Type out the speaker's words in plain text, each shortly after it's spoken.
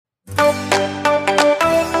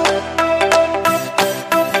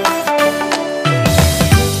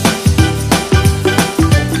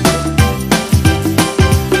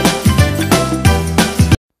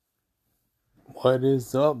What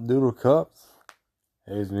is up, Noodle Cups?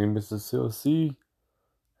 Hey, it's me, Mr. CLC,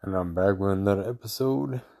 and I'm back with another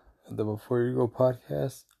episode of the Before You Go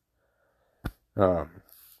podcast. I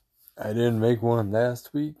didn't make one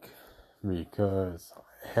last week because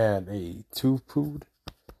I had a tooth pulled,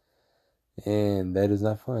 and that is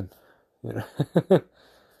not fun, you know.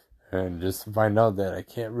 And just to find out that I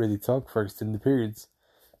can't really talk for extended periods,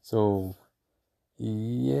 so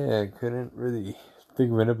yeah, I couldn't really think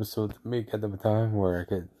of an episode to make at the time where I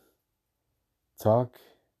could talk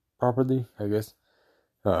properly, I guess.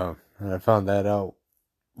 And I found that out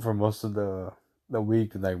for most of the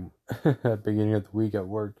week, like at the beginning of the week at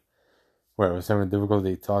work, where I was having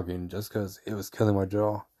difficulty talking just because it was killing my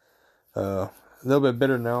jaw. A little bit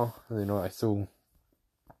better now. I still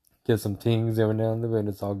get some tings every now and then, but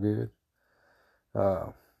it's all good.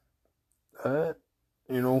 But, for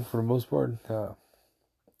the most part, it's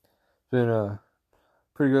been a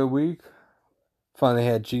pretty good week. Finally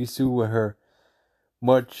had Jisoo with her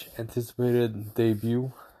much anticipated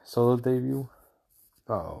solo debut.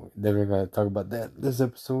 Oh, definitely gonna talk about that this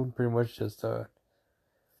episode. Pretty much just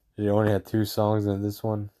they only had 2 songs in this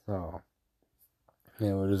one. Oh,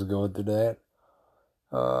 yeah, we'll just go into that.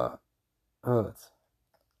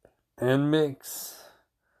 NMIX.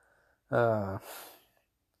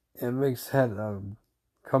 NMIX had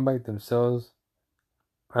comeback themselves.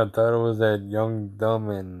 I thought it was that Young, Dumb,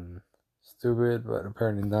 and Stupid, but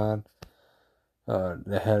apparently not.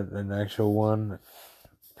 They had an actual one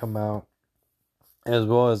come out, as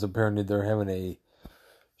well as apparently they're having a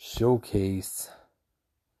showcase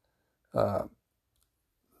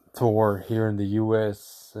tour here in the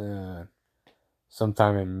U.S.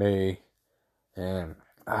 Sometime in May. And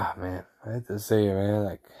man, I have to say, man,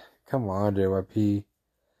 like, come on, JYP,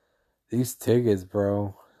 these tickets,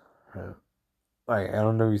 bro. Like, I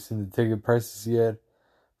don't know if you've seen the ticket prices yet,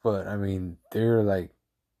 but I mean, they're like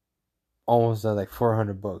almost at like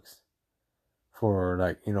 $400 for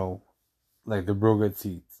like the real good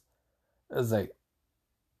seats. It's like,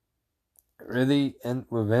 really, and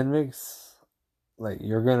with NMIX, like,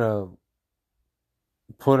 you're gonna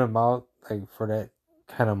put them out like for that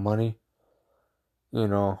kind of money,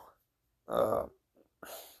 uh, I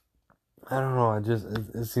don't know.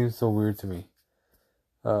 It seems so weird to me.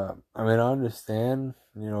 I mean, I understand,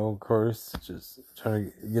 of course, just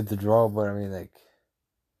trying to get the draw, but I mean, like,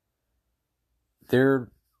 they're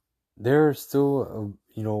still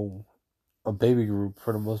a baby group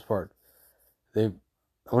for the most part. They've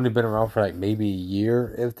only been around for like maybe a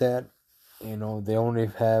year, if that. They only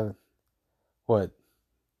have what,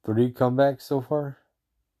 3 comebacks so far,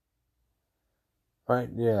 right?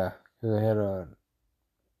 Yeah, 'cause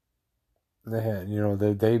they had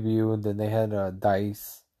their debut, and then they had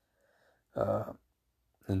Dice,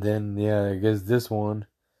 and then yeah, I guess this one.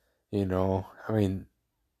 I mean,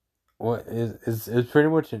 what is it's pretty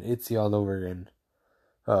much an ITZY all over again.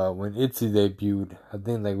 When ITZY debuted, I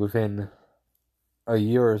think like within a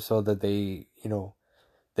year or so that they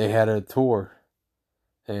had a tour,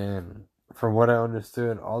 and from what I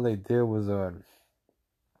understood, all they did was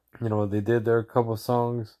they did their couple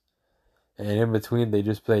songs, and in between they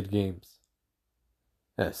just played games.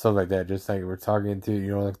 Yeah, stuff like that. Just like we're talking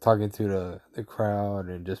to like talking to the crowd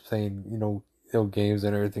and just playing games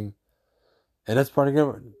and everything. And that's probably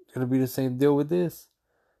gonna be the same deal with this.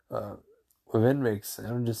 With NMIX.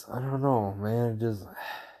 I don't know, man.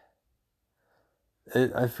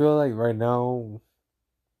 I feel like right now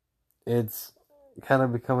it's kind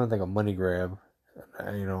of becoming like a money grab,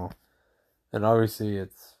 and obviously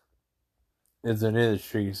it's an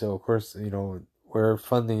industry, so of course we're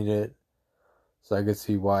funding it, so I can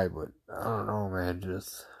see why. But I don't know, man.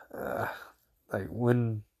 Just like,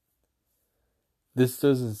 when this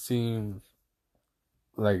doesn't seem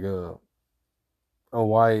like a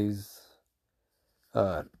wise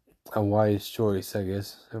uh a wise choice, I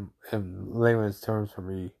guess, in layman's terms, for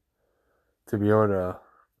me to be able to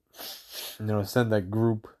send that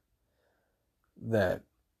group that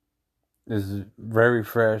is very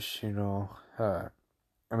fresh. I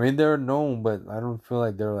mean, they're known, but I don't feel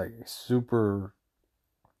like they're like super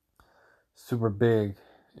big,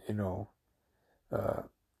 you know uh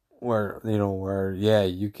where yeah,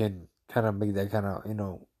 you can kind of make that kind of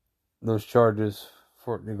those charges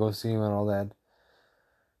for to go see him and all that.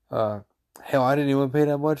 Hell, I didn't even pay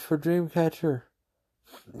that much for Dreamcatcher,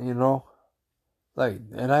 you know like,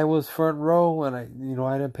 and I was front row, and I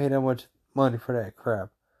didn't pay that much money for that crap.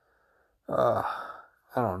 uh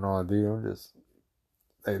I don't know, dude. I'm just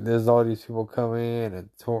like, there's all these people coming and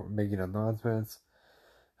making announcements.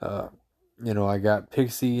 uh I got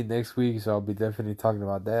Pixie next week, so I'll be definitely talking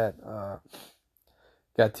about that.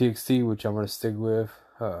 Got TXT, which I'm gonna stick with.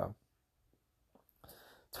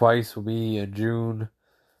 Twice will be in June,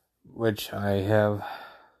 which I have.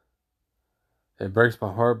 It breaks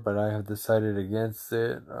my heart, but I have decided against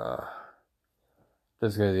it.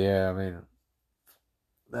 Just because, yeah, I mean,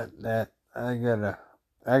 that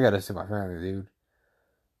I gotta see my family, dude.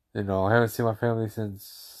 You know, I haven't seen my family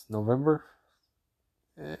since November.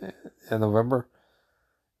 In November,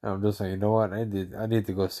 and I'm just like, you know what? I need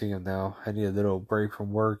to go see him now. I need a little break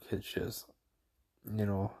from work. It's just, you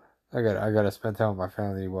know, I gotta spend time with my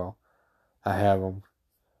family while I have them.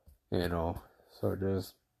 You know, so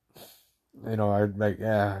just, you know, I like,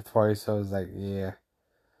 yeah, twice. I was like, yeah,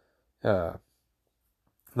 uh,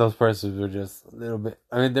 those prices were just a little bit.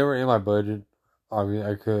 I mean, they were in my budget.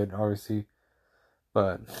 Obviously, I could obviously,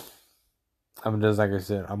 but I'm just like I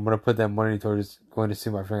said, I'm gonna put that money towards going to see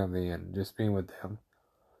my family and just being with them.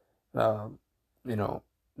 Um, you know,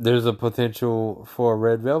 there's a potential for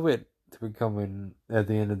Red Velvet to be coming at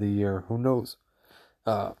the end of the year. Who knows?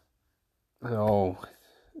 Uh, oh,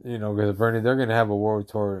 you know, because Bernie, they're gonna have a world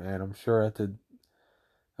tour, and I'm sure at the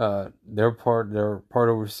their part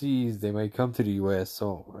overseas, they may come to the U.S.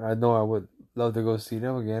 So I know I would love to go see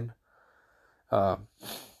them again. Uh,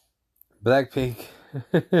 Blackpink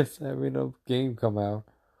is having a game come out.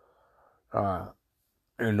 Uh,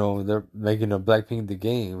 you know, they're making a Blackpink the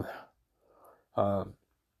game. Uh,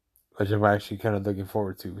 which I'm actually kind of looking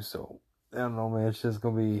forward to. So I don't know, man. It's just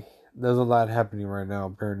gonna be. There's a lot happening right now,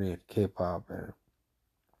 apparently in K-pop, and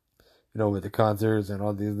you know, with the concerts and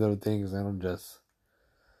all these little things, and I'm just,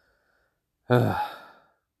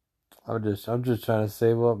 I'm just trying to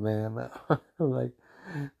save up, man. I'm like,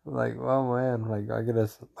 oh man, like I get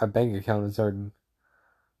my bank account is starting.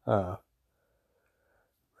 Uh,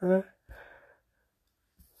 but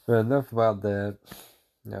enough about that.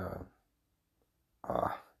 Uh, uh,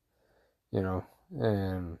 you know,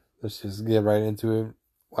 and let's just get right into it.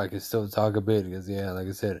 I can still talk a bit because, yeah, like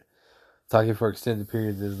I said, talking for extended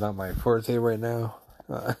periods is not my forte right now.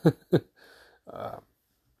 Uh, uh,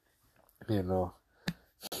 you know.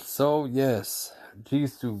 So, yes,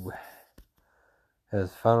 Jisoo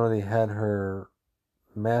has finally had her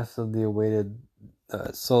massively awaited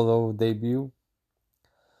solo debut.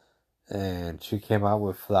 And she came out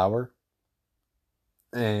with Flower.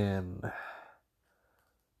 And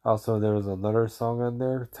also, there was another song on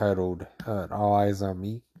there titled All Eyes on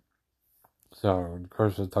Me. So, of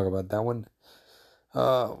course, we'll talk about that one.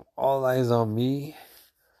 All Eyes on Me.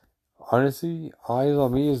 Honestly, Eyes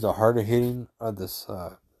on Me is the harder hitting of this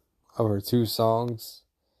of her two songs.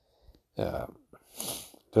 Yeah,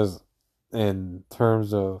 because in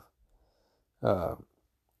terms of uh,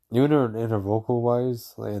 even in her vocal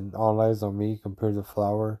wise, and All Eyes on Me compared to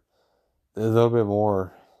Flower, there's a little bit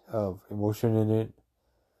more of emotion in it,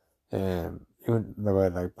 and even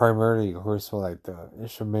like primarily, of course, for like the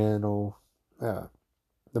instrumental, uh,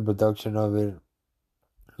 the production of it.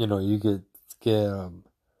 You know, you could get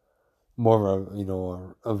more of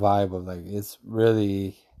a vibe of like it's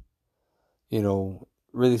really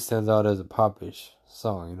really stands out as a popish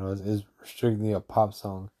song. You know, it's strictly a pop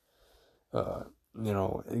song. Uh,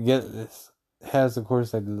 it has of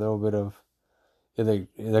course like a little bit of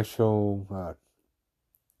electro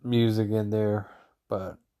music in there,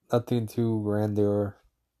 but nothing too grandeur.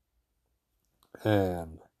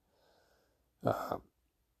 And uh,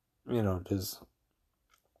 just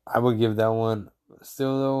I would give that one.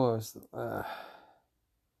 Still though,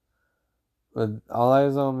 with All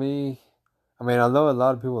Eyes on Me. I mean, I know a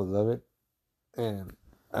lot of people love it, and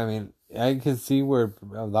I mean, I can see where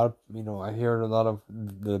a lot of I hear a lot of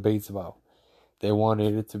debates about they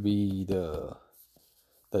wanted it to be the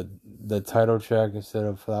title track instead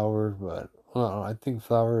of Flowers, but I think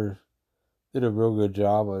Flowers did a real good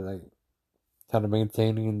job of like kind of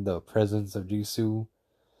maintaining the presence of Jisoo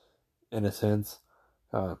in a sense.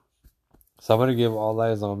 Uh, so I'm gonna give All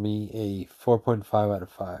Eyes on Me a 4.5 out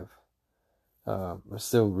of 5. It's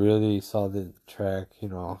still really solid track.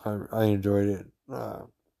 I enjoyed it.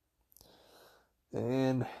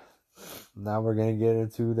 And now we're gonna get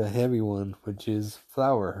into the heavy one, which is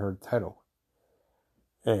Flower, her title.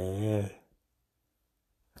 And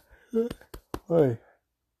boy,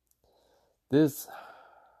 this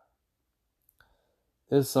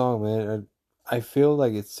song, man, I feel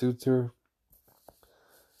like it suits her.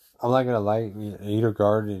 I'm not gonna lie, either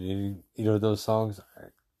Garden and either of those songs.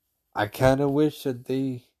 I kind of wish that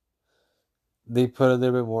they put a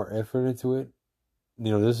little bit more effort into it.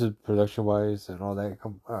 This is production wise and all that.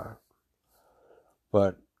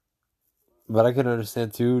 But I can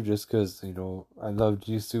understand too, just because I love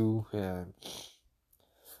Jisoo and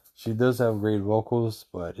she does have great vocals,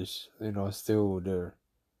 but it's still there.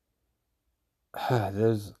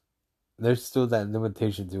 there's still that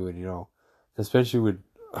limitation to it, especially with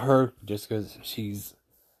her, just because she's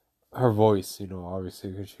her voice,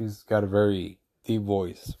 obviously, because she's got a very deep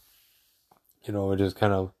voice, which is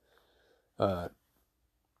kind of uh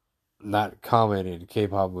not common in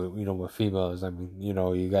K-pop with with females. I mean, you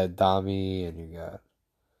got Dami and you got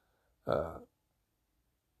uh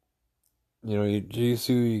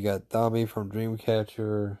Jisoo, you got Dami from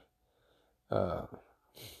Dreamcatcher, uh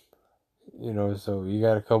so you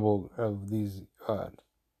got a couple of these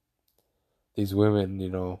women,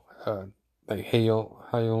 like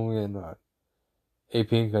Hayoung and A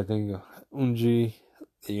Pink, I think Unji,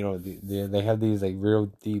 they have these like real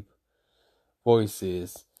deep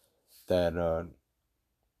voices that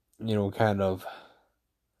kind of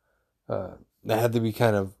uh that have to be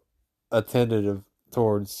kind of attentive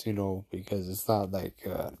towards, because it's not like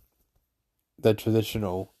the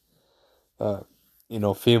traditional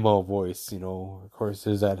female voice, of course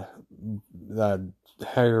there's that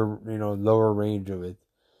higher, lower range of it.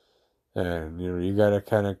 And you gotta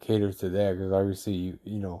kind of cater to that, because obviously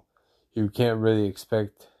you can't really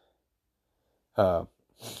expect uh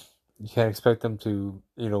you can't expect them to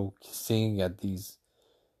sing at these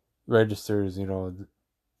registers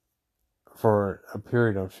for a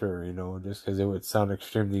period, I'm sure, just because it would sound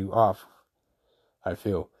extremely off. I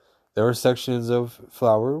feel there were sections of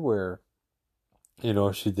Flower where she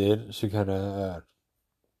kind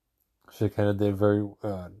of did very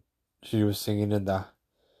she was singing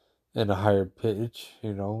in a higher pitch,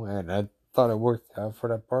 and I thought it worked out for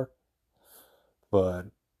that part. But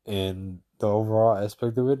in the overall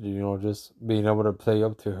aspect of it, just being able to play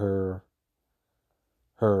up to her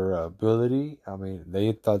ability, I mean,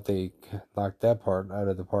 they thought they knocked that part out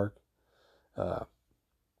of the park. Uh,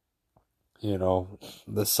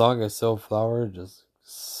 the song itself, Flower, just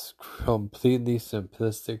completely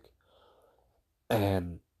simplistic.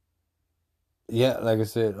 And yeah, like I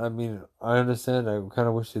said, I mean, I understand. I kind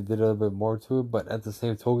of wish they did a little bit more to it, but at the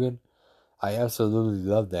same token, I absolutely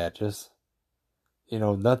love that. Just,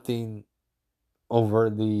 nothing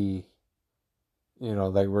overtly,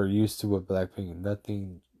 like we're used to with Blackpink.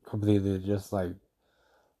 Nothing completely just like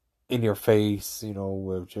in your face,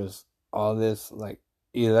 with just all this like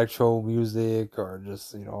electro music, or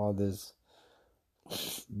just, all this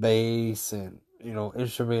bass and,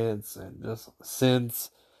 instruments and just synths,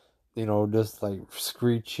 just like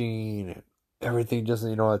screeching and everything just,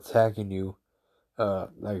 attacking you.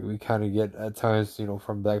 Like we kind of get at times,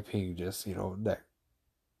 from Blackpink, just, that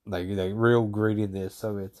like real grittiness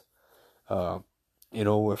of it. Uh,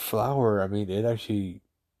 with Flower, I mean, it actually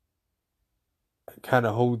kind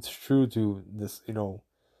of holds true to this,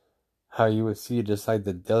 how you would see just like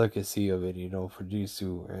the delicacy of it, for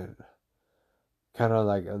Jisoo, and kind of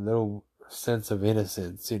like a little sense of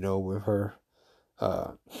innocence, with her.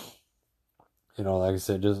 Uh, like I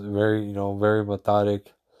said, just very, very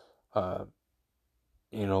methodic. Uh,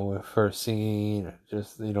 with her singing,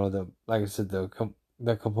 just the like I said,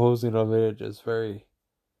 the composing of it, just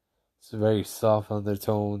it's very soft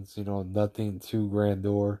undertones. Nothing too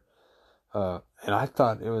grandeur. And I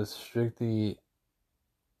thought it was strictly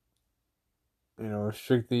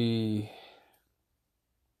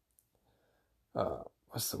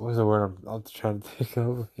what's the word I'm trying to think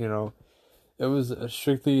of? It was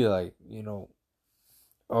strictly like,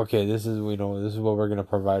 okay, this is what we're gonna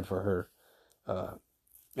provide for her. Uh,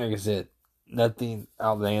 like I said, nothing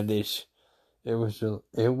outlandish. It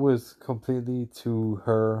was completely to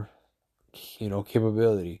her,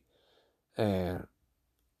 capability, and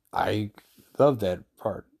I love that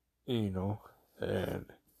part, and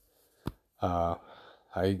uh,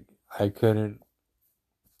 I I couldn't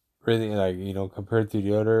really, like, compared to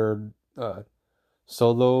the other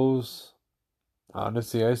solos.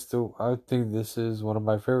 Honestly, I think this is one of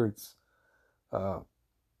my favorites. Uh,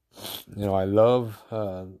 I love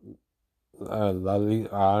Lali.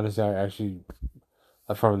 Honestly, I actually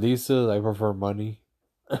from Lisa, I prefer Money.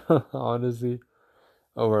 Honestly,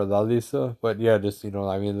 over Lalisa. But yeah, just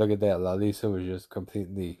I mean, look at that. Lalisa was just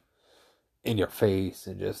completely in your face,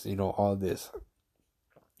 and just all this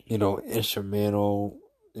instrumental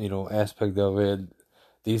aspect of it.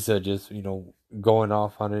 Lisa just going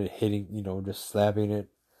off on it, hitting, just slapping it,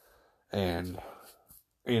 and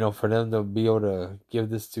for them to be able to give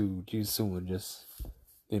this to Jisoo and just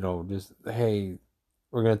just, hey,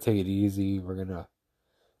 we're gonna take it easy. We're gonna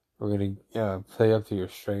play up to your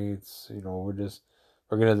strengths.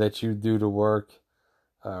 We're gonna let you do the work.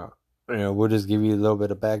 Uh, we'll just give you a little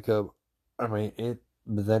bit of backup. I mean, it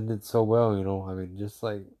blended so well. I mean, just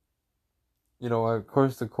like of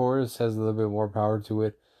course the chorus has a little bit more power to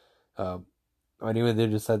it. Um, And even they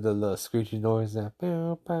just had the little screechy noise that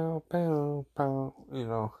pow pow pow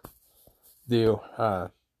pow, deal. I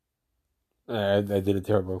did a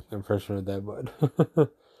terrible impression of that,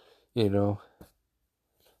 but you know,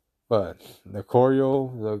 but the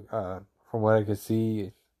choreo, from what I could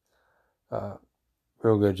see, uh,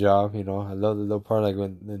 real good job. I love the little part like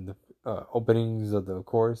when in the openings of the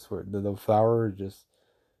chorus where the little flower just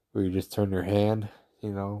where you just turn your hand.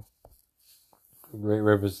 You know, great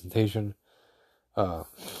representation. Uh,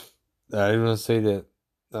 I want to say that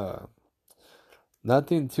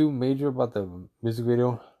nothing too major about the music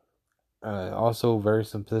video. Also very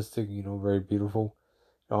simplistic. Very beautiful,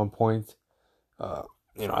 on point. Uh,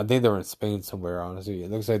 I think they were in Spain somewhere. Honestly,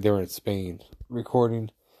 it looks like they were in Spain recording.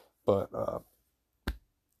 But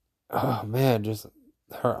oh man, just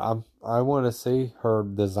her. I want to say her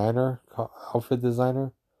designer, outfit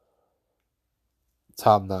designer,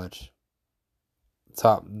 top notch,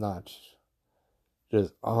 top notch.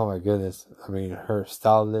 Just oh my goodness. I mean, her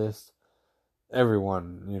stylist,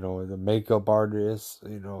 everyone. The makeup artist.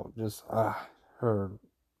 Just her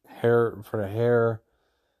hair for the hair.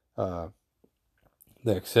 Uh,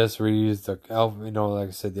 the accessories, the outfit. Like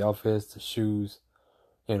I said, the outfits, the shoes.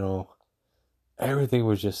 You know, everything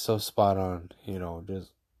was just so spot on.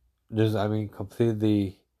 Just I mean,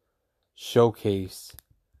 completely showcased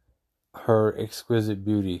her exquisite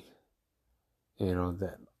beauty.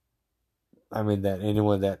 That I mean that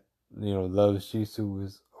anyone that loves Jisoo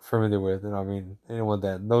is familiar with, and I mean anyone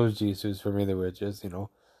that knows Jisoo is familiar with. Just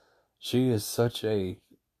she is such a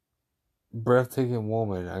breathtaking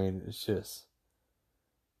woman. I mean, it's just,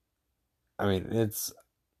 I mean, it's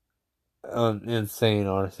insane,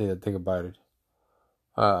 honestly, to think about it.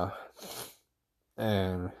 Uh,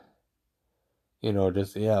 and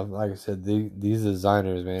just yeah, like I said, these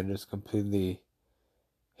designers, man, just completely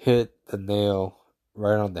hit the nail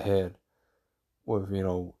right on the head with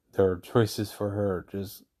their choices for her,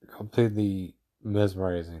 just completely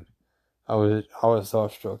mesmerizing. I was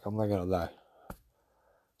starstruck. I'm not gonna lie.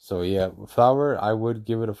 So yeah, Flower, I would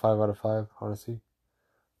give it a 5 out of 5. Honestly,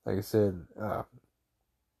 like I said, I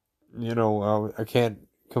can't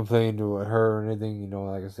complain to her or anything.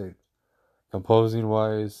 Like I said, composing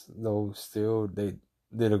wise, though, still they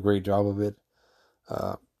did a great job of it.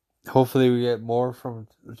 Uh, Hopefully we get more from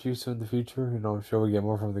Jisoo in the future. I'm sure we get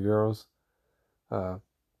more from the girls. Uh,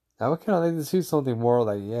 I would kind of like to see something more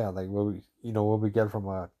like like what we get from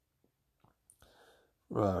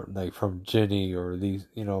like from Jenny or at least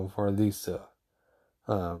for Lisa.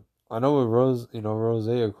 I know with Rose,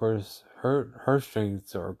 of course, her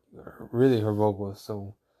strengths are really her vocals.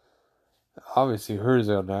 So obviously hers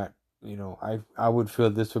are not. I would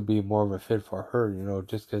feel this would be more of a fit for her.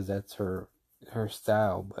 Just because that's her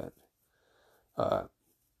style. But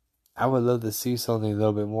I would love to see something a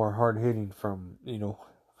little bit more hard hitting from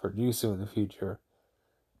for Jisoo in the future,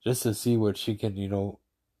 just to see what she can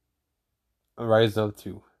rise up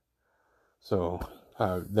to. So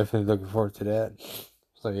definitely looking forward to that.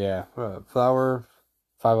 So yeah, Flower,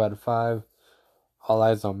 5 out of 5. All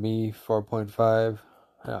Eyes on Me, 4.5.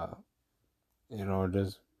 Uh,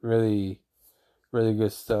 just really, really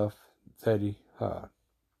good stuff, Teddy.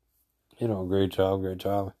 Great job, great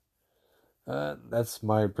job. That's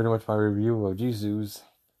my pretty much my review of Jisoo's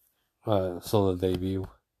solo debut.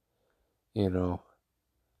 You know,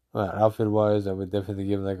 outfit wise, I would definitely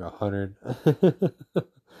give it like 100.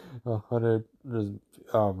 100. Just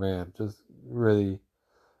oh man, just really.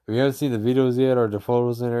 If you haven't seen the videos yet or the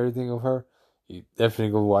photos and everything of her, you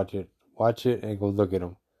definitely go watch it. Watch it and go look at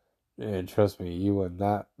them. And trust me, you will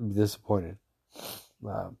not be disappointed.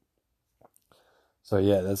 Um, so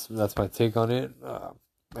yeah, that's my take on it.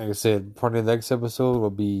 Like I said, part of the next episode will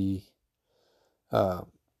be uh,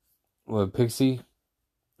 with Pixie.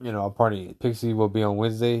 Pixie will be on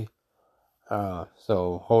Wednesday.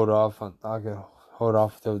 So hold off on. I can hold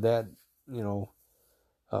off till that. You know,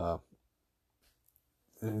 uh,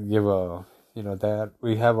 give a that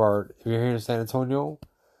we have our. If you're here in San Antonio,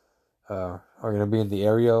 are gonna be in the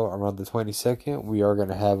area around the 22nd. We are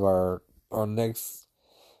gonna have our next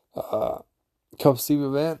Cup Steve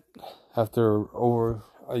event after over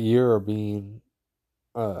a year of being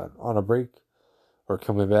on a break or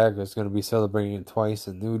coming back. It's gonna be celebrating it twice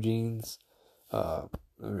in New Jeans. Uh,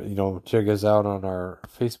 check us out on our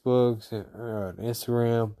Facebooks,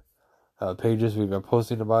 Instagram pages. We've been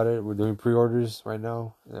posting about it. We're doing pre-orders right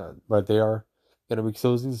now, but they are gonna be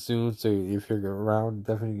closing soon. So if you're around,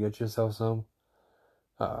 definitely get yourself some.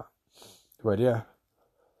 Uh, but yeah,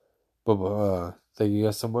 but thank you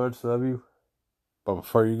guys so much. Love you. But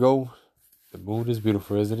before you go, the moon is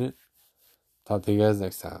beautiful, isn't it? Talk to you guys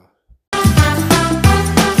next time.